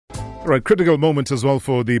Right, critical moment as well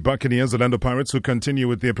for the Buccaneers, Orlando Pirates, who continue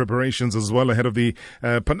with their preparations as well ahead of the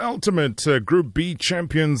penultimate Group B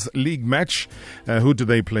Champions League match. Who do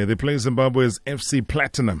they play? They play Zimbabwe's FC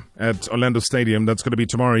Platinum at Orlando Stadium. That's going to be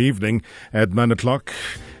tomorrow evening at 9 o'clock.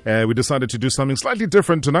 We decided to do something slightly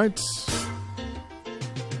different tonight.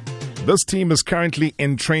 This team is currently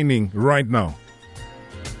in training right now.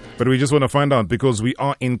 But we just want to find out because we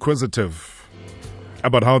are inquisitive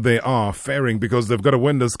about how they are faring because they've got to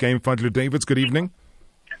win this game. Fadlu Davids, good evening.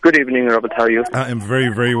 Good evening, Robert. How are you? I am very,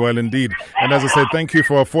 very well indeed. And as I said, thank you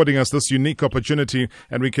for affording us this unique opportunity.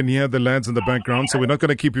 And we can hear the lads in the background, so we're not going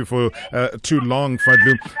to keep you for too long,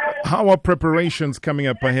 Fadlu. How are preparations coming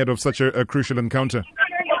up ahead of such a crucial encounter?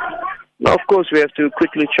 Now, of course, we have to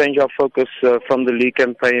quickly change our focus from the league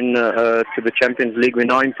campaign to the Champions League. We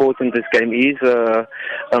know how important this game is.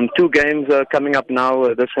 Two games coming up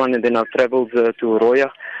now, this one and then our travels to Roya.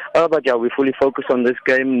 But yeah, we fully focus on this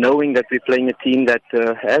game, knowing that we're playing a team that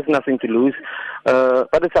has nothing to lose.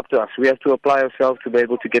 But it's up to us. We have to apply ourselves to be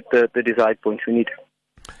able to get the desired points we need.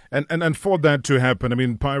 And for that to happen, I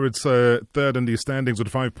mean, Pirates third in the standings with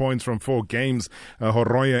 5 points from 4 games.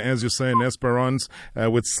 Horoya, as you say, and Esperance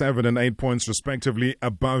with 7 and 8 points respectively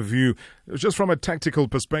above you. Just from a tactical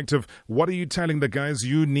perspective, what are you telling the guys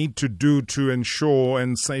you need to do to ensure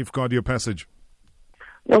and safeguard your passage?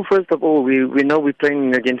 Well, first of all, we know we're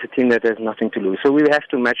playing against a team that has nothing to lose, so we have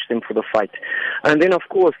to match them for the fight. And then, of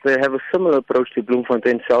course, they have a similar approach to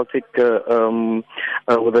Bloemfontein Celtic with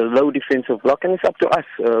a low defensive block, and it's up to us.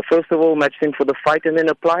 First of all, match them for the fight, and then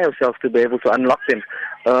apply ourselves to be able to unlock them.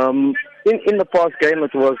 In the past game,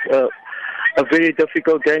 it was a very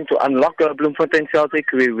difficult game to unlock Bloemfontein Celtic.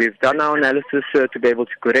 We've done our analysis to be able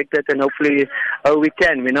to correct that, and hopefully we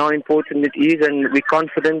can. We know how important it is, and we're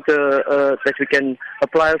confident that we can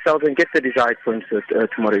apply ourselves and get the desired points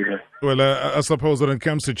tomorrow evening. Well, I suppose when it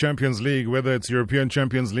comes to Champions League, whether it's European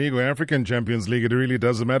Champions League or African Champions League, it really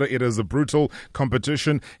doesn't matter. It is a brutal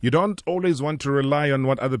competition. You don't always want to rely on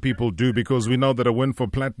what other people do because we know that a win for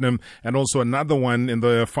Platinum and also another one in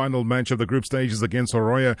the final match of the group stages against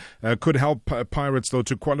Oroya could help Pirates, though,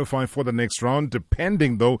 to qualify for the next round,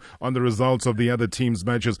 depending, though, on the results of the other teams'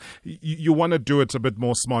 matches. You want to do it a bit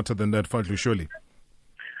more smarter than that, Fadlu, surely?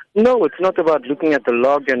 No, it's not about looking at the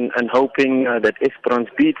log and hoping that Esperance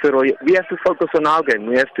beats Roya. We have to focus on our game.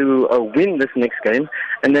 We have to win this next game,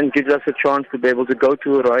 and then gives us a chance to be able to go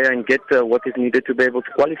to Roya and get what is needed to be able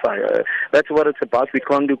to qualify. That's what it's about. We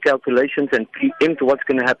can't do calculations and preempt what's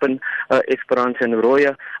going to happen, Esperance and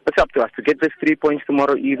Roya. It's up to us to get this 3 points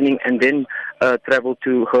tomorrow evening and then travel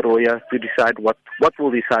to Roya to decide what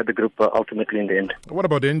will decide the group ultimately in the end. What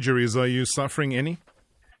about injuries? Are you suffering any?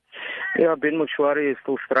 Yeah, Ben Mushwari is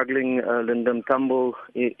still struggling. Lyndon Tambo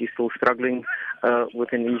is still struggling with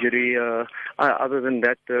an injury. Other than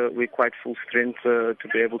that, we're quite full strength to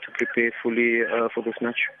be able to prepare fully for this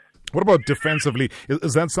match. What about defensively?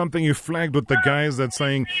 Is that something you flagged with the guys that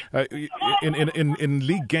saying in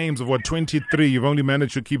league games of 23, you've only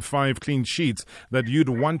managed to keep 5 clean sheets, that you'd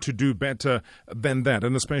want to do better than that,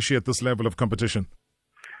 and especially at this level of competition?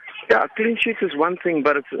 Yeah, clean sheets is one thing,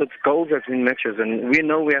 but it's goals as in matches, and we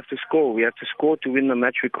know we have to score. We have to score to win the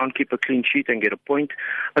match. We can't keep a clean sheet and get a point.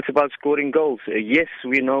 It's about scoring goals. Yes,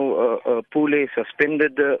 we know Pule is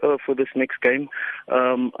suspended for this next game,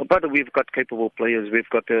 but we've got capable players. We've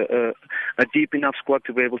got a deep enough squad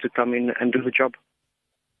to be able to come in and do the job.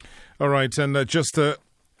 All right, and just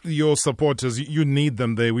your supporters, you need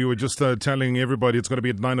them there. We were just telling everybody it's going to be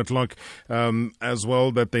at 9 o'clock as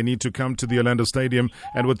well, that they need to come to the Orlando Stadium.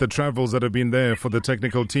 And with the travels that have been there for the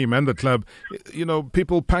technical team and the club, you know,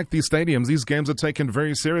 people pack these stadiums. These games are taken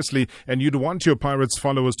very seriously, and you'd want your Pirates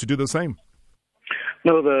followers to do the same.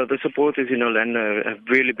 No, the supporters in Orlando have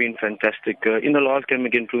really been fantastic. In the last game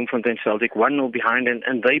against Bloemfontein Celtic, 1-0 behind,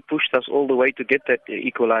 and they pushed us all the way to get that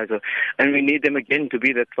equalizer. And we need them again to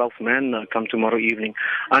be that 12th man come tomorrow evening.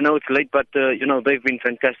 I know it's late, but they've been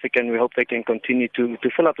fantastic, and we hope they can continue to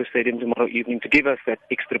fill up the stadium tomorrow evening to give us that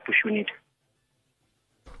extra push we need.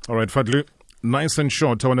 All right, Fadlu. Nice and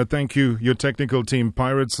short. I want to thank you, your technical team,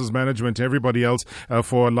 Pirates' management, everybody else,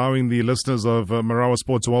 for allowing the listeners of Marawa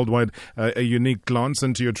Sports Worldwide a unique glance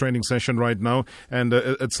into your training session right now. And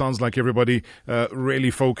it sounds like everybody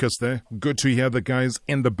really focused there. Good to hear the guys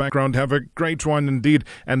in the background. Have a great one indeed,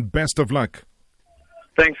 and best of luck.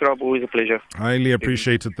 Thanks, Rob. Always a pleasure. Highly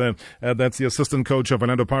appreciated that. That's the assistant coach of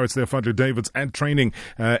Orlando Pirates there, Fadlu Davids, at training.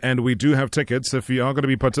 And we do have tickets. If you are going to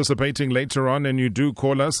be participating later on and you do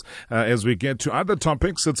call us as we get to other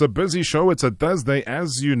topics, it's a busy show. It's a Thursday,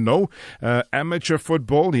 as you know. Amateur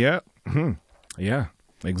football, yeah. Yeah,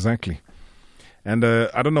 exactly. And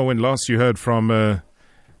I don't know when last you heard from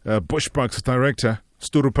Bushbucks director,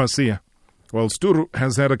 Sturu Pasia. Well, Sturu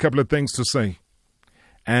has had a couple of things to say.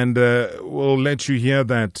 And we'll let you hear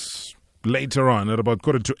that later on at about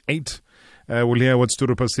 7:45. We'll hear what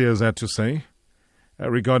Sturu Pasia has had to say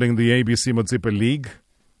regarding the ABC Motsepe League,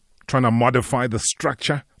 trying to modify the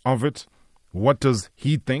structure of it. What does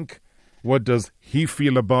he think? What does he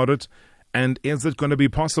feel about it? And is it going to be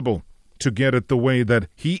possible to get it the way that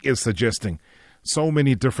he is suggesting? So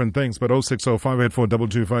many different things, but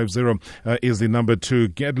 0605842250 is the number to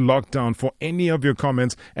get locked down for any of your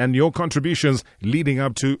comments and your contributions leading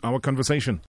up to our conversation.